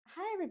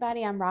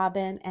everybody, I'm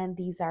Robin, and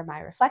these are my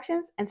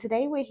reflections. And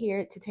today we're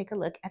here to take a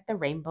look at the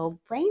Rainbow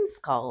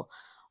Brainskull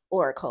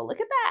Oracle.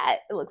 Look at that.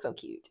 It looks so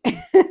cute.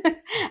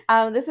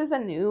 This is a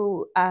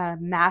new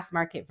mass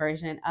market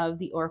version of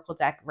the Oracle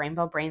deck,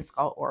 Rainbow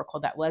Brainskull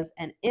Oracle, that was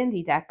an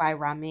indie deck by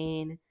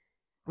Ramin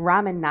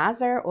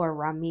Nazar or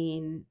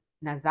Ramin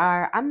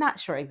Nazar. I'm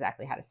not sure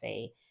exactly how to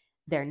say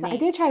their name. So I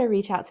did try to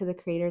reach out to the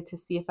creator to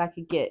see if I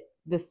could get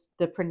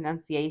the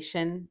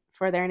pronunciation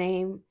for their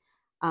name,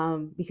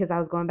 because I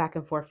was going back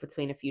and forth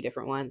between a few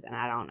different ones, and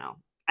I don't know.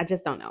 I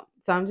just don't know.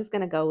 So I'm just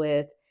gonna go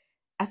with,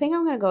 I think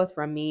I'm gonna go with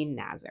Ramin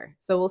Nazar.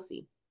 So we'll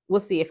see.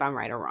 We'll see if I'm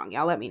right or wrong.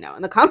 Y'all let me know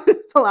in the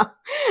comments below.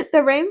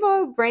 The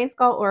Rainbow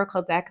Brainskull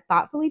Oracle deck,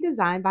 thoughtfully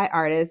designed by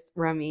artist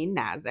Ramin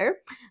Nazar,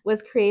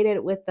 was created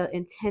with the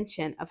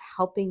intention of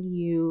helping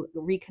you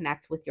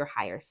reconnect with your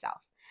higher self.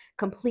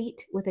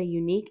 Complete with a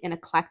unique and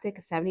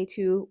eclectic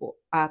 72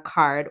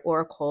 card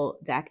Oracle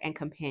deck and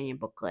companion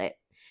booklet,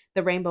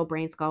 the Rainbow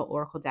Brainskull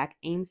Oracle deck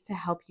aims to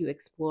help you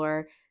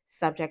explore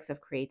subjects of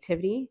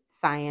creativity,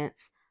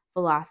 science,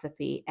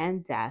 philosophy,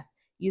 and death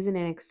using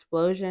an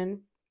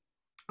explosion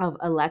of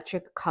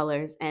electric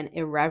colors and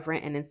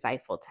irreverent and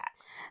insightful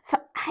text. So,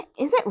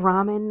 is it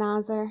Ramin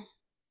Nazar?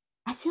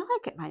 I feel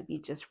like it might be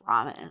just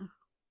Ramin.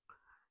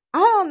 I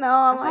don't know.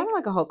 I'm having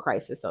like a whole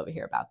crisis over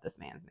here about this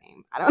man's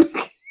name. I don't.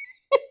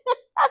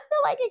 I feel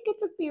like it could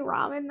just be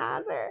Ramin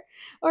Nazar,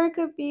 or it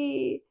could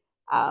be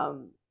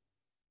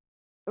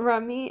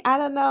Rami. I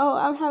don't know.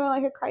 I'm having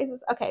like a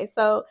crisis. Okay,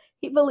 so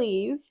he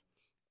believes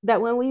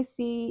that when we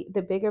see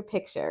the bigger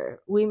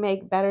picture, we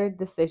make better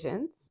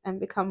decisions and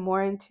become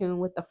more in tune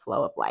with the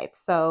flow of life.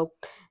 So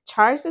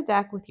charge the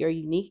deck with your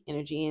unique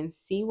energy and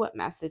see what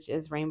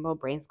messages Rainbow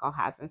Brainskull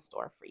has in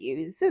store for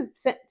you. This is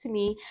sent to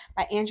me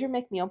by Andrew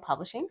McNeil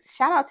Publishing.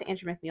 Shout out to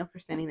Andrew McNeil for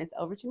sending this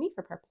over to me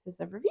for purposes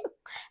of review,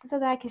 and so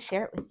that I can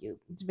share it with you.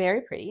 It's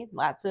very pretty.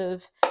 Lots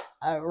of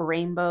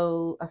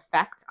rainbow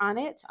effect on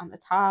it, on the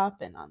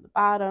top and on the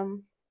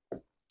bottom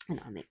and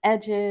on the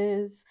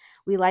edges.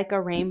 We like a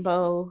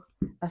rainbow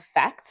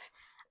effect.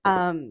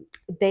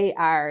 They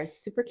are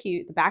super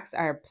cute. The backs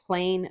are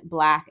plain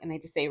black and they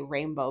just say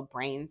Rainbow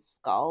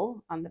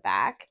Brainskull on the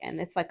back, and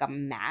it's like a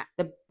matte.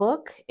 The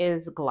book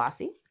is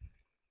glossy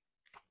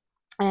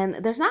and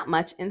there's not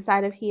much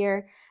inside of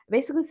here. It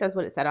basically says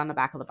what it said on the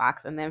back of the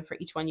box, and then for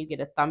each one you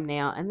get a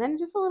thumbnail and then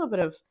just a little bit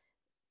of,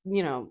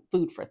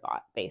 food for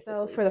thought, basically.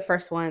 So for the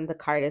first one, the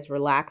card is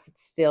relaxed.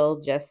 It's still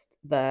just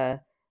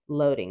the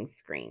loading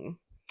screen.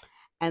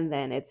 And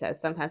then it says,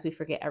 sometimes we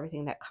forget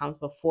everything that comes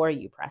before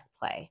you press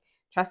play.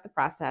 Trust the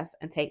process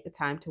and take the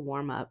time to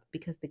warm up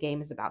because the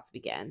game is about to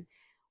begin.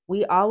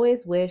 We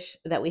always wish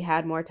that we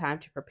had more time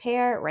to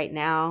prepare. Right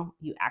now,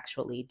 you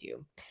actually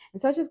do.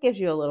 And so it just gives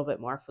you a little bit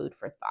more food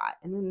for thought.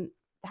 And then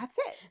that's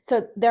it.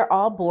 So they're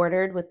all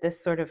bordered with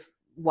this sort of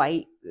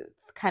white,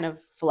 kind of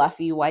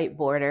fluffy white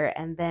border,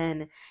 and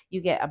then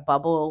you get a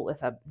bubble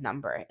with a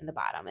number in the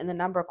bottom, and the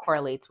number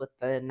correlates with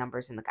the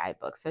numbers in the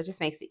guidebook, so it just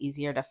makes it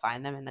easier to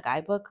find them in the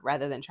guidebook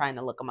rather than trying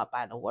to look them up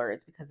by the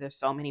words, because there's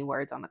so many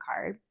words on the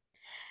card.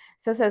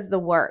 So it says the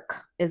work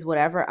is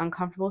whatever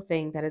uncomfortable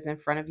thing that is in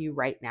front of you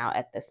right now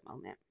at this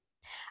moment.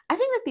 I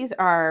think that these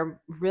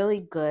are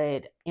really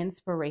good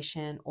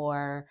inspiration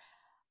or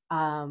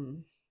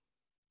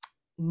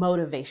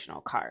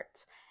motivational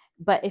cards.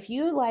 But if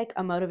you like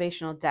a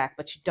motivational deck,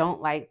 but you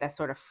don't like that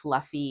sort of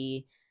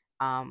fluffy,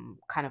 kind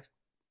of,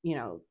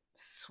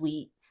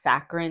 sweet,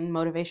 saccharine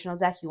motivational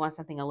deck, you want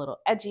something a little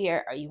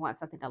edgier, or you want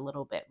something a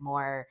little bit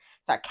more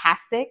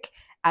sarcastic,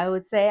 I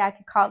would say I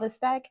could call this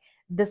deck.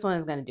 This one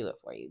is going to do it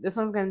for you. This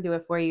one's going to do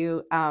it for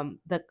you.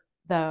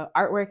 The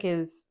artwork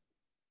is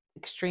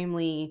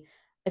extremely,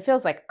 it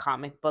feels like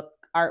comic book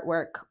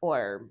artwork,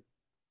 or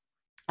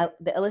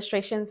the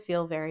illustrations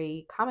feel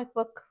very comic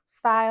book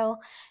style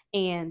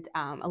and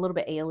a little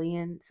bit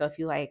alien. So if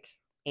you like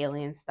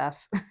alien stuff,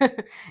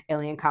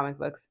 alien comic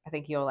books, I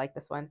think you'll like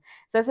this one.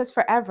 So it says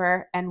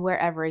forever and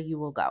wherever you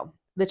will go.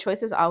 The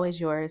choice is always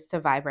yours to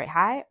vibrate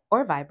high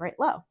or vibrate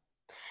low.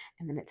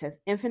 And then it says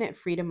infinite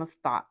freedom of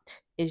thought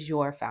is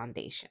your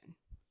foundation.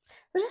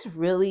 They're just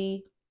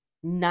really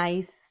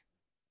nice,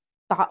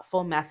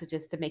 thoughtful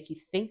messages to make you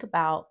think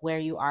about where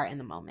you are in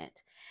the moment.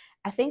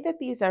 I think that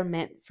these are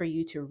meant for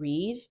you to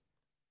read,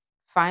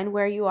 find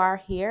where you are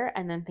here,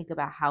 and then think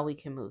about how we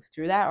can move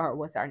through that, or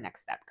what's our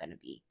next step going to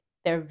be.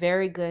 They're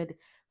very good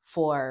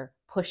for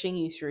pushing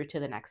you through to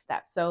the next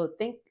step. So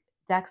think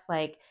decks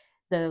like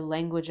the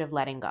language of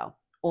letting go,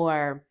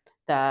 or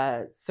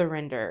the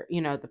surrender,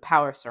 the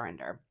power of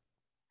surrender,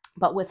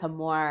 but with a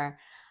more,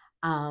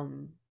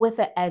 with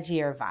an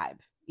edgier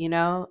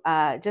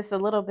vibe, just a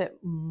little bit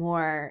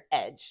more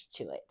edge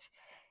to it.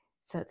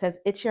 So it says,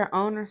 it's your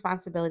own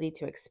responsibility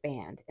to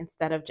expand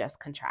instead of just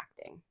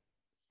contracting.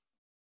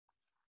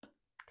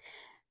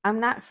 I'm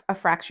not a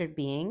fractured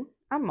being.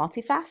 I'm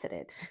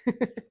multifaceted.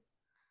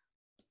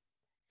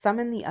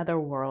 Summon the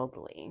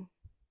otherworldly.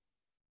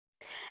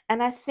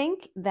 And I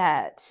think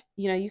that,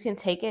 you can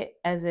take it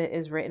as it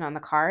is written on the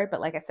card. But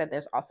like I said,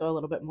 there's also a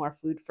little bit more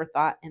food for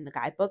thought in the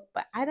guidebook.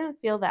 But I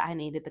didn't feel that I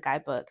needed the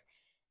guidebook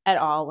at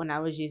all when I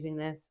was using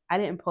this. I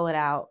didn't pull it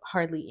out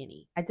hardly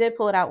any. I did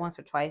pull it out once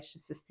or twice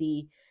just to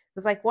see. It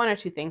was like one or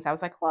two things. I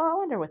was like, well, I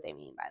wonder what they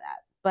mean by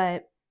that.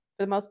 But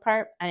for the most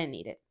part, I didn't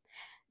need it.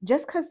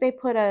 Just because they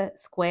put a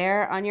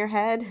square on your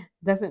head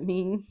doesn't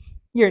mean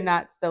you're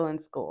not still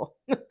in school.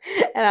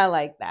 And I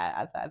like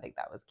that. I think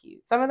that was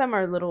cute. Some of them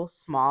are a little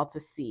small to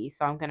see,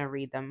 so I'm going to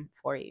read them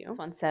for you. This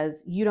one says,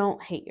 you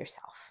don't hate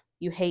yourself.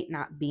 You hate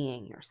not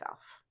being yourself.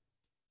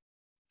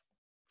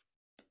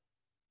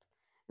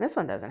 This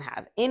one doesn't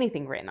have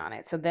anything written on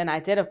it. So then I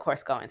did, of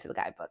course, go into the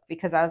guidebook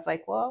because I was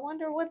like, well, I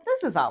wonder what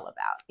this is all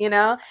about, you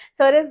know?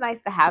 So it is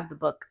nice to have the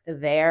book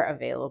there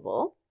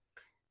available.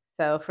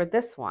 So for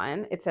this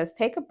one, it says,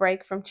 take a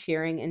break from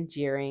cheering and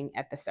jeering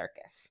at the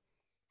circus.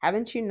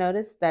 Haven't you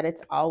noticed that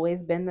it's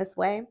always been this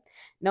way?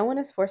 No one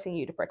is forcing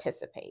you to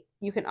participate.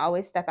 You can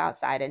always step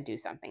outside and do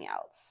something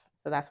else.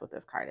 So that's what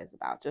this card is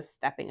about, just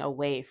stepping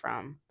away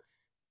from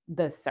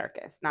the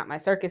circus. Not my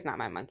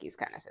monkeys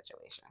kind of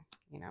situation,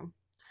 you know?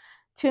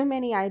 Too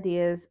many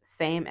ideas,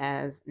 same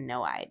as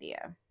no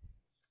idea.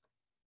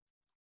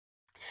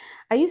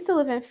 I used to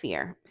live in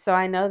fear, so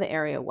I know the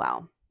area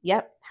well.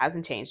 Yep,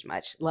 hasn't changed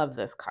much. Love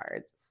this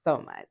card so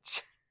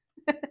much.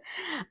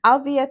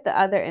 I'll be at the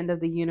other end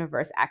of the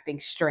universe acting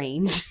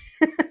strange.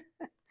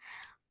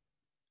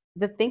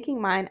 The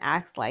thinking mind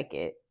acts like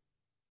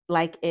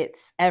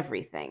it's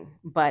everything,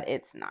 but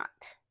it's not.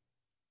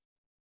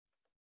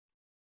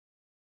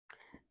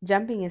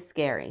 Jumping is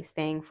scary.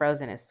 Staying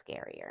frozen is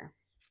scarier.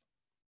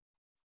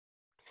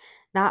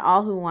 Not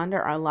all who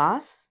wander are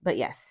lost, but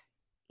yes,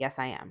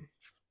 I am.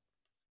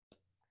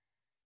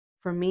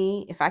 For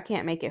me, if I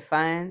can't make it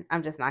fun,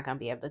 I'm just not going to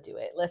be able to do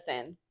it.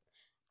 Listen,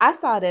 I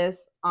saw this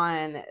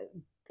on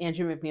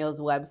Andrew McNeil's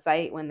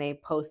website when they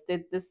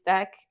posted this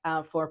deck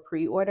for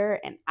pre-order,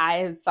 and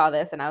I saw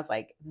this and I was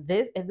like,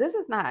 "This if this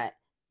is not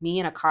me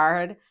in a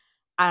card,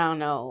 I don't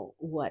know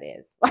what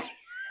is."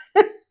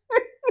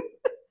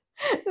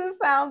 This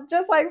sounds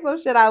just like some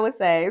shit I would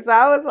say. So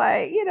I was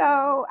like,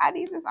 I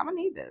need this. I'm gonna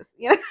need this.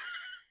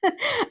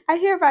 I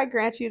hereby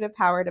grant you the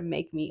power to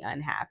make me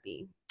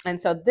unhappy. And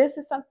so this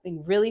is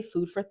something really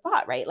food for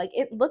thought, right? Like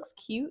it looks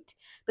cute,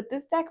 but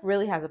this deck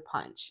really has a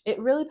punch. It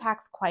really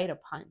packs quite a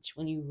punch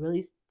when you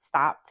really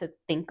stop to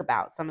think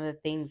about some of the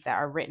things that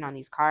are written on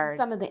these cards,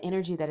 some of the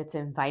energy that it's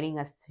inviting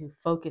us to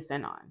focus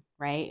in on,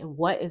 right? And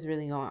what is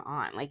really going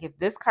on? Like if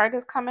this card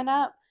is coming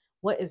up,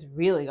 what is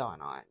really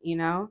going on,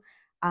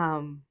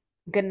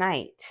 Good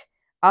night.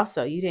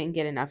 Also, you didn't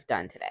get enough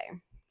done today.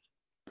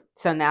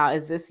 So now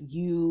is this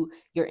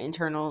your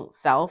internal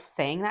self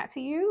saying that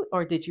to you?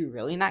 Or did you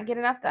really not get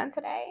enough done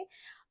today?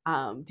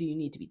 Do you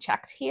need to be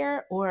checked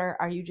here? Or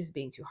are you just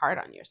being too hard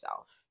on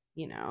yourself?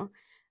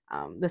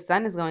 The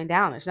sun is going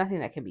down. There's nothing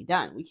that can be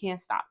done. We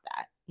can't stop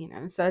that.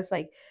 So it's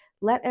like,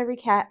 let every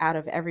cat out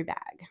of every bag.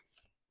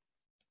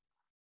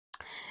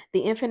 The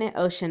infinite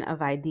ocean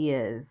of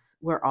ideas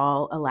we're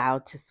all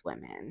allowed to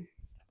swim in.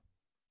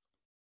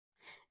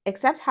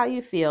 Accept how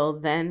you feel,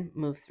 then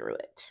move through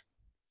it.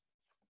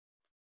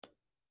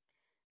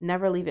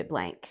 Never leave it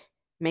blank.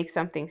 Make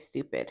something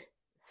stupid.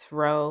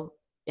 Throw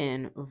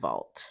in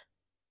vault.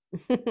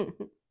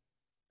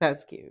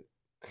 That's cute.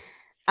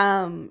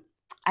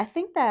 I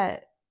think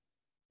that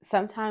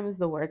sometimes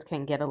the words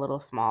can get a little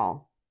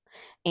small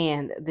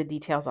and the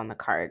details on the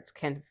cards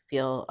can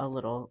feel a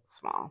little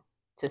small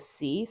to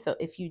see. So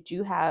if you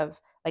do have,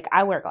 like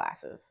I wear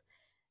glasses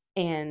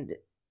and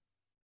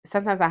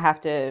sometimes I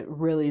have to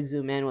really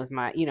zoom in with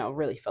my,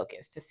 really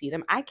focus to see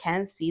them. I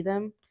can see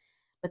them,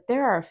 but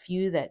there are a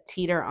few that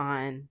teeter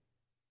on,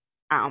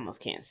 I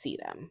almost can't see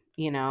them.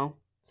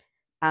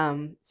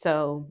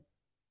 So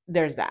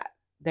there's that.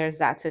 There's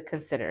that to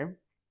consider.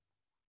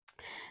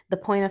 The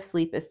point of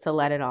sleep is to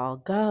let it all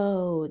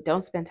go.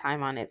 Don't spend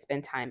time on it,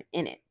 spend time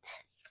in it.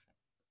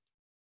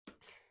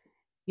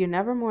 You're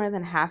never more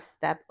than half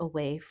step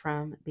away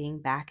from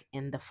being back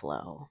in the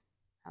flow.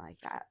 I like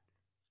that.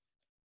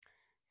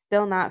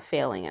 Still not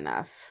failing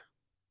enough.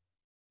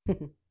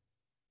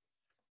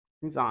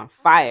 He's on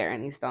fire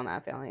and he's still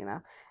not failing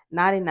enough.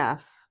 Not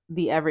enough.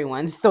 The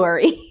everyone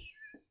story.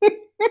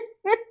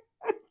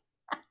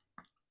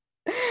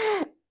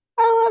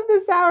 I love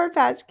the Sour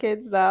Patch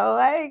Kids though.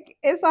 Like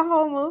it's a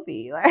whole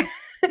movie. Like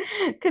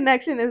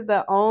connection is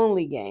the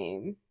only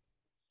game.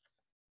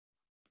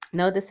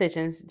 No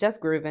decisions, just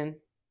grooving.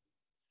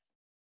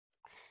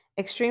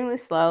 Extremely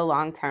slow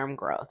long-term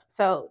growth.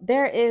 So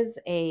there is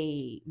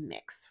a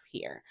mix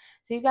here.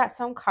 So you got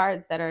some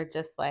cards that are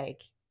just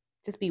like,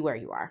 just be where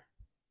you are.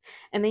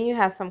 And then you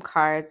have some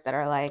cards that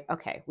are like,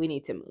 okay, we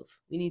need to move.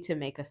 We need to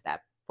make a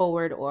step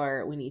forward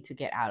or we need to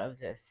get out of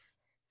this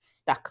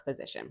stuck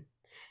position.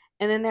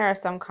 And then there are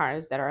some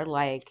cards that are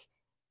like,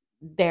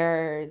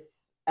 there's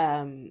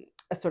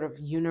a sort of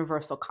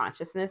universal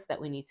consciousness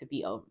that we need to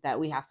be, that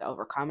we have to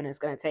overcome. And it's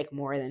going to take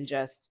more than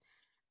just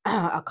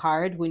a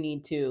card. We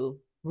need to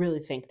really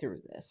think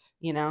through this,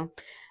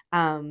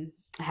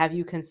 have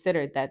you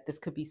considered that this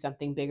could be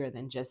something bigger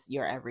than just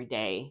your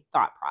everyday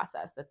thought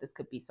process, that this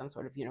could be some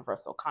sort of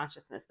universal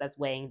consciousness that's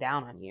weighing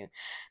down on you?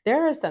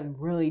 There are some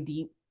really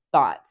deep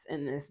thoughts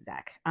in this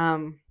deck.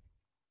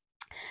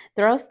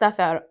 Throw stuff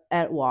out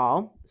at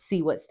wall,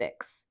 see what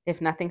sticks. If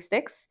nothing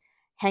sticks,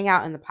 hang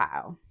out in the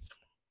pile.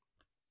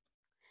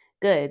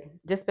 Good.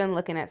 Just been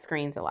looking at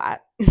screens a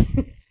lot.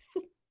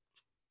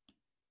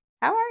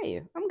 How are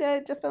you? I'm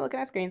good. Just been looking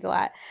at screens a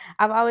lot.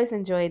 I've always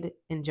enjoyed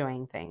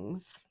enjoying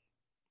things.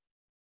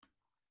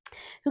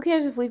 Who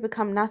cares if we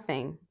become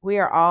nothing? We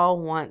are all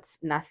once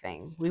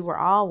nothing. We were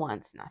all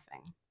once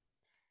nothing.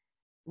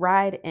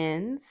 Ride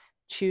ends,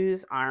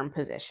 choose arm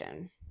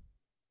position.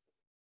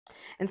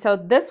 And so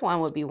this one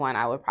would be one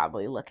I would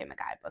probably look in the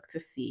guidebook to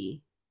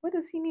see what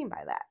does he mean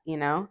by that, you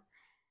know?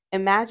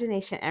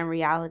 Imagination and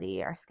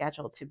reality are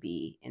scheduled to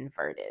be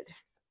inverted.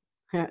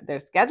 They're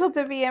scheduled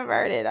to be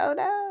inverted. Oh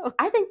no.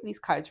 I think these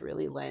cards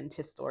really lend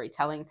to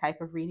storytelling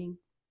type of reading,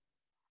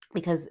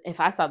 because if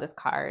I saw this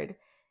card,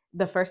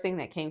 the first thing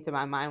that came to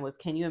my mind was,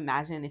 can you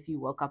imagine if you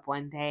woke up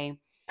one day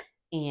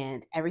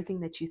and everything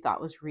that you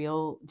thought was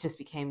real just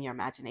became your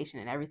imagination,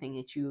 and everything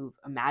that you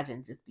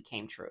imagined just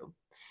became true?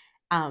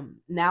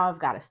 Now I've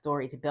got a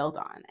story to build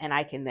on, and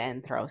I can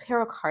then throw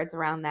tarot cards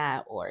around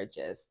that, or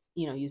just,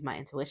 use my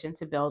intuition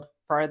to build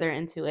further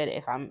into it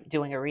if I'm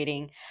doing a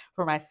reading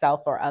for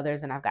myself or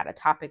others and I've got a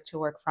topic to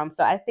work from.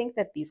 So I think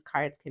that these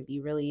cards can be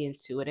really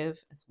intuitive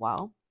as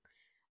well.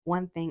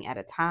 One thing at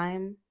a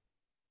time.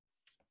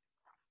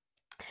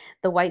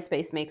 The white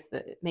space makes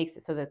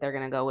it so that they're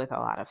going to go with a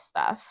lot of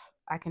stuff.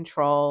 I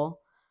control,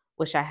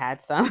 wish I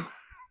had some.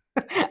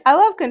 I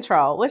love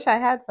control, wish I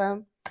had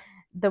some.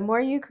 The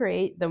more you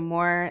create, the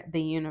more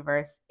the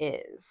universe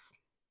is.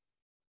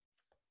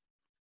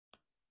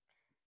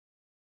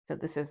 So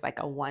this is like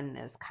a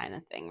oneness kind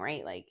of thing,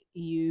 right? Like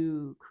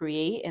you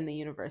create and the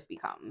universe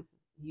becomes.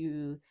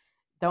 You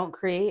don't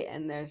create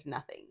and there's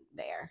nothing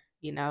there.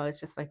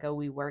 It's just like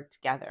we work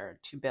together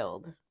to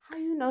build. How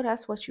do you know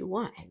that's what you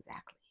want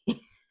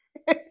exactly?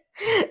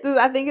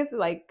 I think it's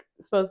like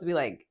supposed to be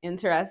like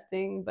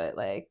interesting, but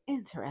like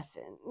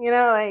interesting,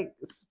 like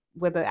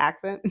with an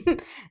accent.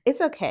 It's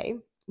okay.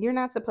 You're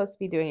not supposed to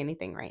be doing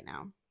anything right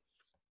now.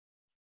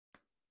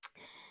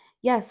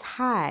 Yes,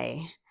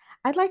 hi.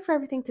 I'd like for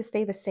everything to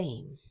stay the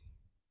same.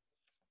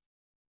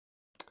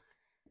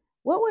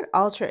 What would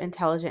ultra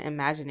intelligent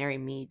imaginary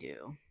me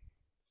do?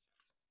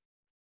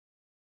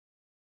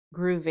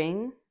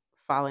 Grooving,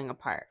 falling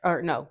apart.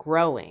 Or no,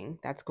 growing.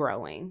 That's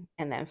growing.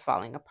 And then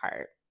falling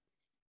apart.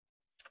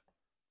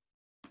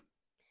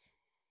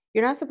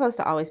 You're not supposed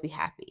to always be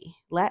happy.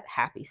 Let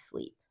happy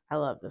sleep. I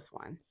love this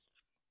one.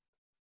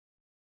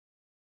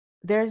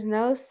 There's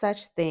no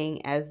such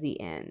thing as the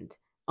end,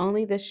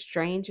 only the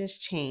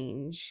strangest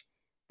change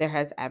there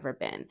has ever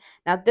been.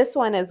 Now, this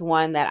one is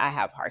one that I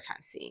have a hard time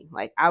seeing.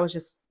 Like, I was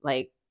just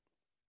like,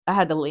 I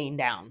had to lean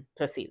down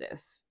to see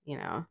this.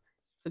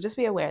 So just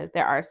be aware that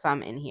there are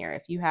some in here.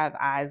 If you have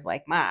eyes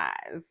like my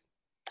eyes,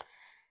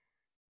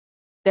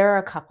 there are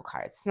a couple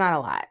cards. It's not a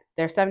lot.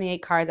 There are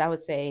 78 cards. I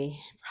would say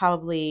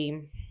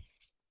probably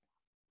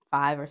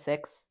 5 or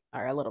 6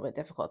 are a little bit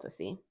difficult to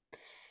see.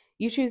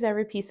 You choose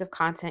every piece of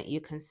content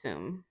you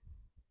consume.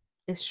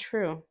 It's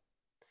true.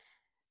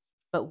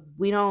 But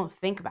we don't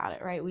think about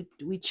it, right?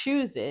 We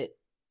choose it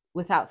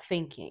without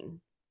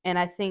thinking. And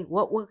I think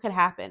what could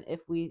happen if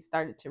we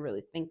started to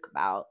really think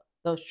about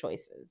those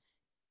choices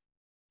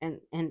and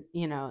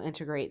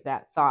integrate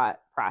that thought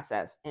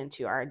process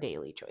into our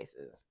daily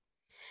choices.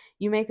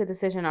 You make a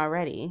decision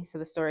already, so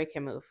the story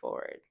can move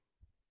forward.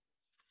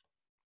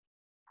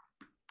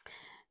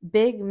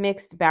 Big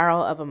mixed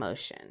barrel of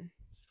emotion.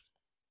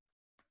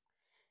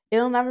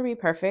 It'll never be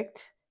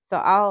perfect,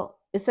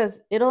 it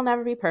says it'll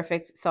never be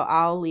perfect, so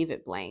I'll leave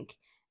it blank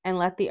and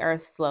let the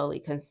earth slowly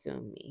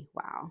consume me.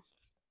 Wow.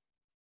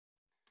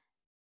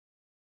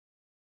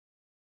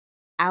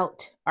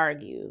 Out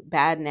argue,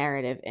 bad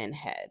narrative in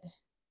head.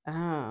 Oh,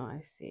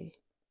 I see.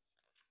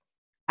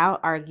 Out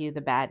argue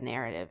the bad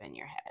narrative in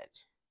your head.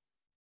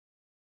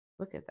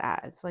 Look at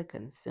that. It's like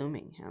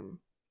consuming him.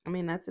 I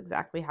mean, that's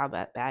exactly how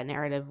that bad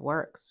narrative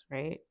works,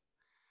 right?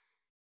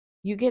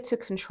 You get to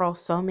control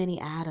so many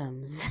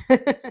atoms.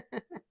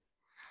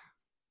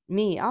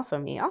 Me, also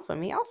me, also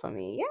me, also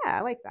me. Yeah,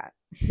 I like that.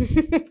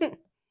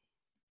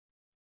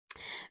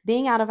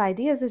 Being out of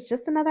ideas is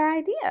just another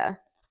idea.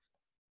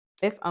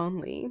 If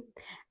only.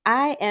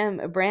 I am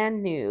a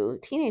brand new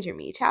teenager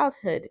me,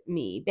 childhood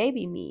me,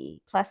 baby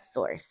me, plus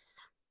source.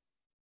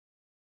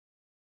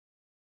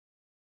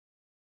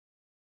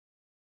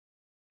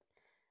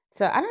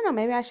 So I don't know,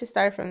 maybe I should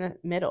start from the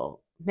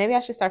middle. Maybe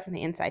I should start from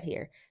the inside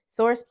here.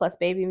 Source plus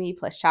baby me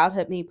plus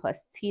childhood me plus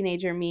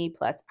teenager me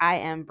plus I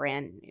am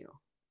brand new.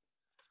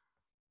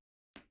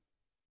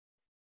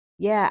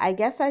 Yeah, I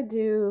guess I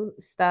do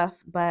stuff,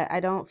 but I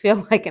don't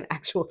feel like an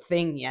actual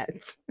thing yet.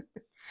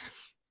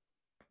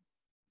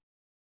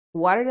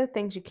 What are the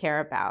things you care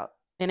about?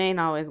 It ain't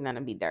always going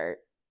to be dirt.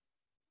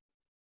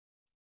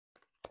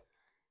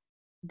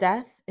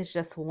 Death is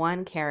just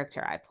one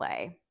character I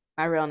play.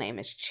 My real name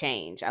is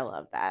Change. I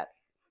love that.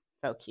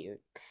 So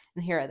cute.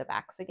 And here are the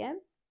backs again.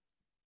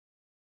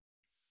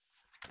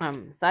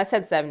 So I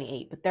said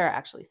 78, but there are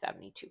actually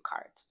 72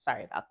 cards.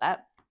 Sorry about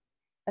that.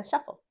 Let's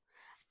shuffle.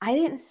 I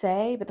didn't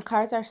say, but the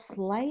cards are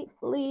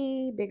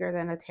slightly bigger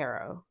than a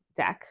tarot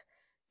deck.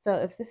 So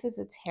if this is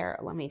a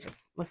tarot,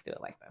 let's do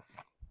it like this.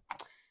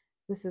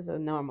 This is a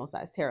normal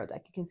size tarot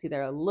deck. You can see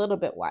they're a little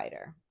bit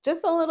wider,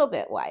 just a little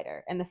bit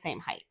wider, and the same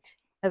height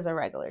as a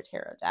regular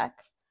tarot deck.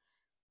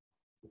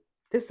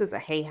 This is a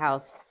Hay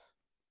House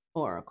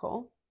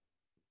Oracle.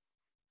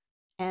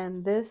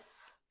 And this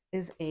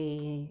is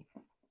a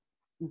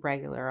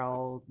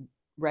regular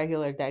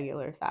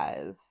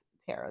size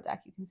tarot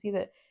deck. You can see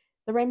that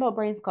the Rainbow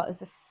Brainskull is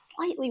just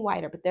slightly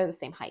wider, but they're the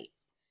same height.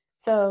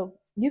 So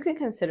you can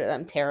consider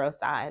them tarot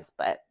size,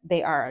 but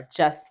they are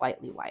just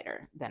slightly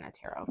wider than a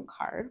tarot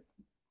card.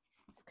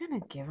 It's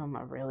gonna give them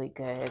a really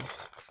good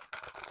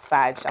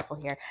side shuffle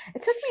here.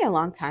 It took me a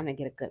long time to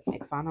get a good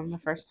mix on them the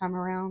first time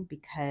around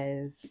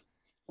because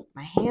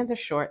my hands are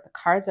short, the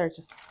cards are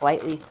just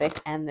slightly thick,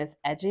 and this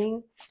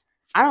edging,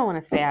 I don't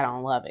want to say I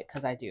don't love it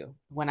because I do.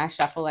 When I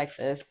shuffle like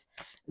this,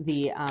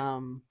 the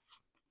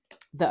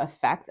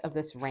effect of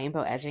this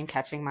rainbow edging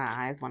catching my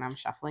eyes when I'm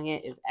shuffling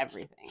it is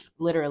everything,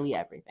 literally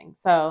everything.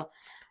 So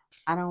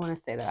I don't want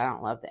to say that I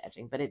don't love the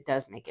edging, but it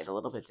does make it a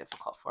little bit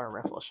difficult for a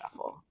riffle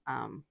shuffle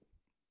because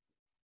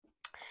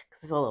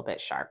it's a little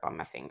bit sharp on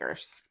my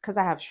fingers because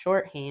I have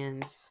short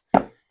hands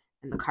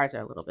and the cards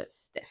are a little bit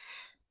stiff.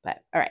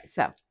 But all right,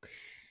 so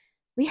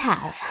we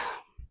have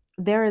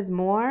There Is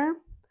More,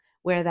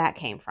 Where That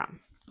Came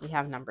From. We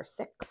have number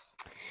 6.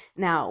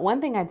 Now,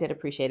 one thing I did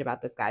appreciate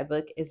about this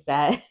guidebook is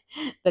that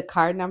the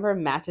card number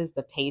matches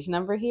the page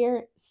number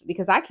here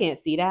because I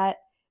can't see that,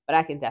 but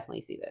I can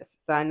definitely see this.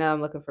 So I know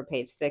I'm looking for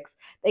page 6.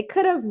 They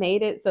could have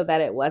made it so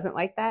that it wasn't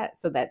like that,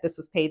 so that this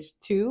was page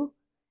 2,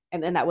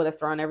 and then that would have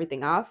thrown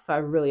everything off. So I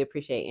really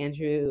appreciate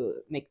Andrew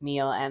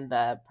McNeil and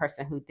the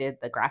person who did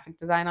the graphic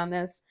design on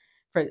this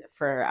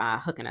for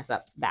hooking us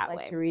up that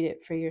way. To read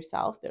it for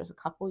yourself. There's a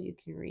couple you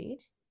can read.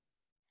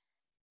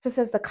 So it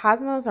says, the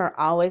cosmos are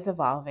always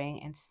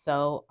evolving, and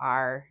so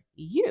are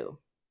you.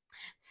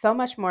 So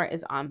much more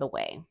is on the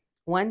way.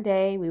 One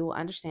day we will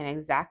understand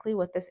exactly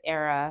what this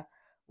era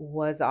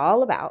was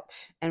all about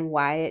and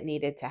why it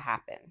needed to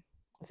happen.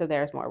 So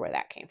there's more where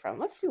that came from.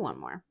 Let's do one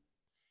more.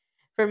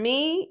 For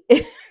me,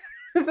 this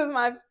is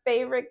my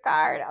favorite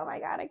card. Oh my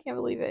God, I can't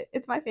believe it.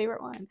 It's my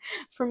favorite one.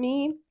 For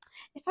me,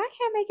 if I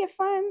can't make it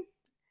fun,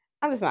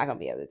 I'm just not going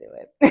to be able to do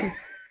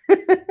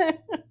it.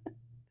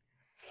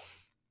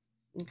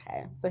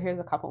 Okay, so here's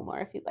a couple more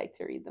if you'd like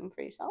to read them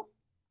for yourself.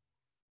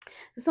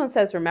 This one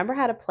says, remember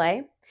how to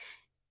play?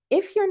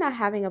 If you're not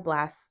having a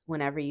blast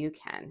whenever you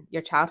can,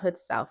 your childhood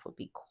self will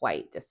be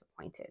quite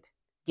disappointed.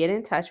 Get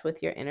in touch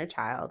with your inner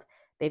child.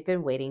 They've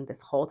been waiting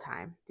this whole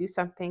time. Do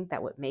something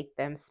that would make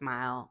them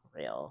smile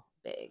real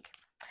big.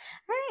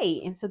 All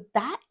right, and so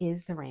that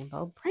is the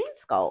Rainbow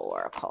Brainskull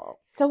Oracle.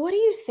 So what do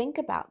you think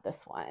about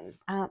this one?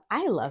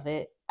 I love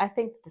it. I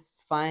think this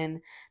is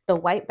fun. The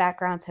white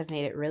backgrounds have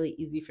made it really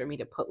easy for me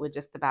to put with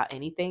just about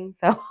anything.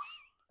 So,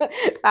 so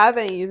I've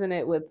been using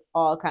it with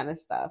all kind of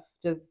stuff,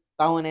 just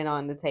throwing it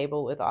on the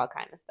table with all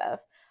kind of stuff.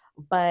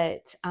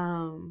 But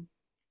I'm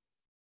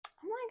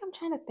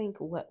trying to think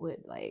what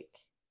would like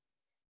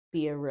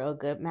be a real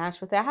good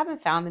match with it. I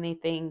haven't found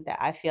anything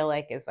that I feel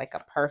like is like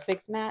a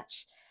perfect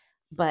match,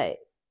 but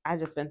I've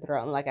just been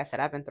throwing, like I said,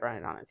 I've been throwing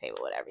it on the table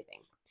with everything.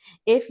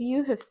 If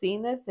you have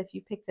seen this, if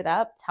you picked it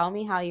up, tell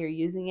me how you're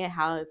using it,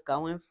 how it's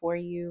going for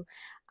you.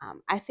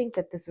 I think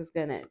that this has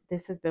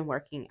been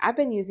working. I've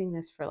been using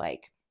this for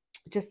like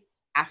just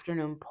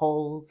afternoon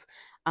polls,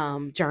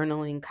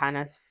 journaling kind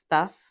of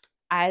stuff.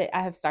 I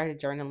have started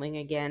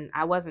journaling again.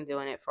 I wasn't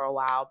doing it for a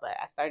while, but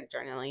I started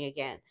journaling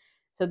again.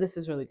 So this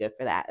is really good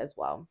for that as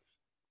well.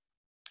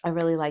 I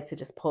really like to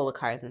just pull the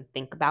cards and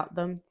think about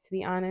them, to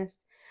be honest.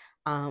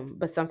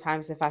 But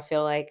sometimes if I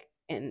feel like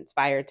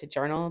inspired to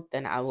journal,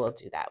 then I will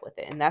do that with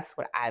it. And that's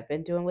what I've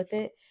been doing with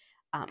it.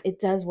 It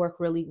does work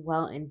really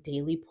well in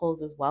daily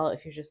pulls as well.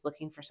 If you're just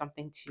looking for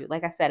something to,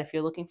 like I said, if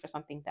you're looking for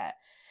something that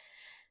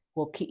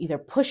will either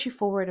push you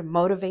forward and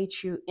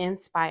motivate you,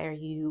 inspire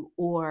you,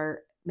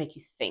 or make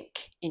you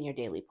think in your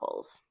daily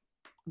pulls,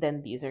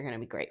 then these are going to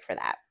be great for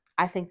that.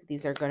 I think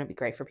these are going to be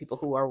great for people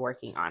who are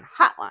working on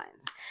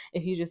hotlines.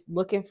 If you're just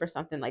looking for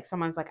something, like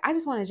someone's like, I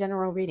just want a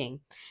general reading,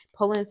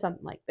 pulling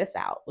something like this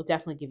out will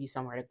definitely give you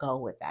somewhere to go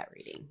with that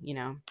reading, you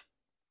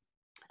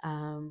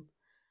know,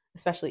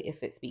 especially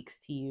if it speaks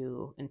to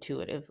you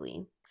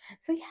intuitively.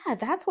 So yeah,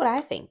 that's what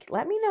I think.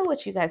 Let me know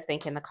what you guys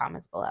think in the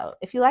comments below.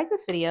 If you like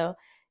this video,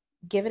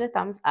 give it a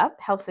thumbs up.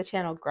 Helps the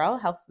channel grow,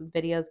 helps the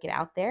videos get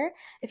out there.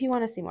 If you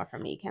want to see more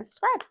from me, you can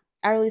subscribe.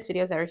 I release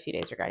videos every few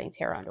days regarding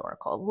tarot and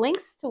oracle.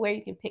 Links to where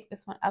you can pick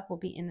this one up will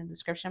be in the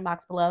description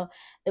box below.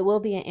 It will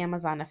be an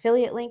Amazon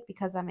affiliate link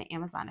because I'm an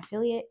Amazon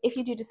affiliate. If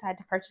you do decide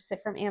to purchase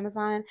it from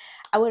Amazon,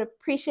 I would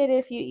appreciate it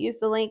if you use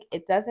the link.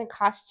 It doesn't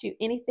cost you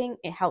anything.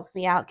 It helps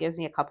me out, gives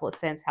me a couple of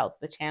cents, helps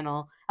the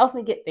channel, helps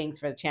me get things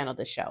for the channel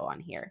to show on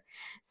here.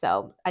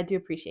 So I do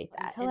appreciate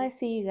that. Until I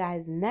see you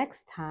guys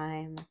next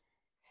time,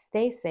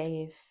 stay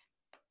safe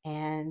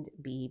and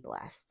be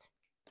blessed.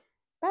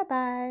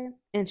 Bye-bye.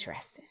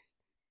 Interesting.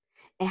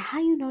 And how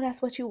you know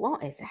that's what you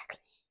want exactly?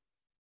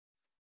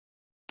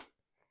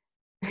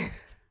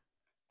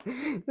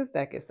 This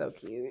deck is so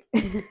cute.